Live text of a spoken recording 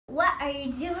are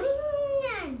you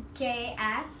doing? Jay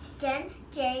asked.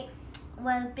 Jay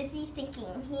was busy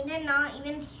thinking. He did not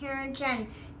even hear Jen.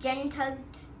 Jen tugged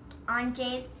on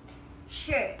Jay's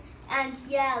shirt and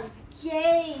yelled,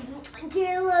 Jay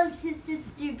loves his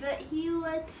sister, but he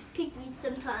was picky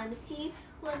sometimes. He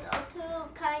was also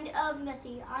kind of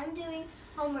messy. I'm doing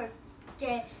homework,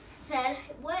 Jay said.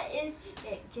 What is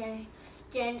it, Jay?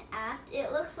 Jen asked.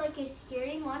 It looks like a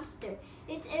scary monster.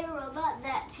 It's a robot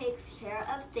that takes care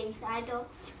of things I don't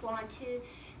want to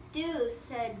do,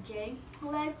 said Jay.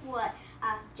 Like what?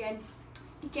 Asked Jen.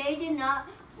 Jay did not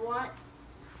want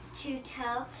to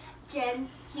tell Jen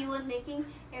he was making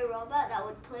a robot that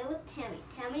would play with Tammy.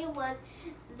 Tammy was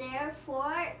their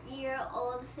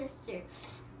 4-year-old sister.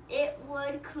 It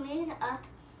would clean up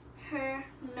her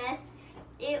mess.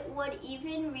 It would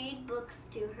even read books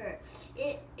to her.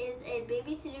 It is a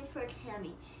babysitter for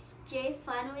Tammy. Jay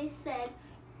finally said,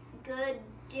 good,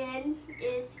 Jen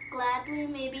is gladly.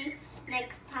 Maybe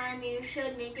next time you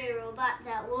should make a robot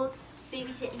that will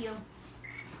babysit you.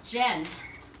 Jen,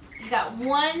 you got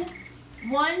one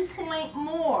point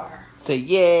more. Say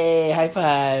yay, high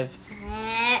five.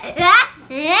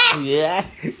 Yeah, yeah,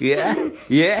 yeah,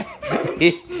 yeah.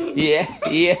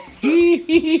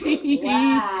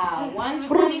 Wow,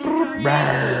 123.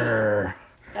 Brr.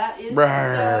 That is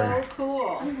Brr. so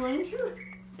cool. I'm going to.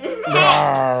 Brr.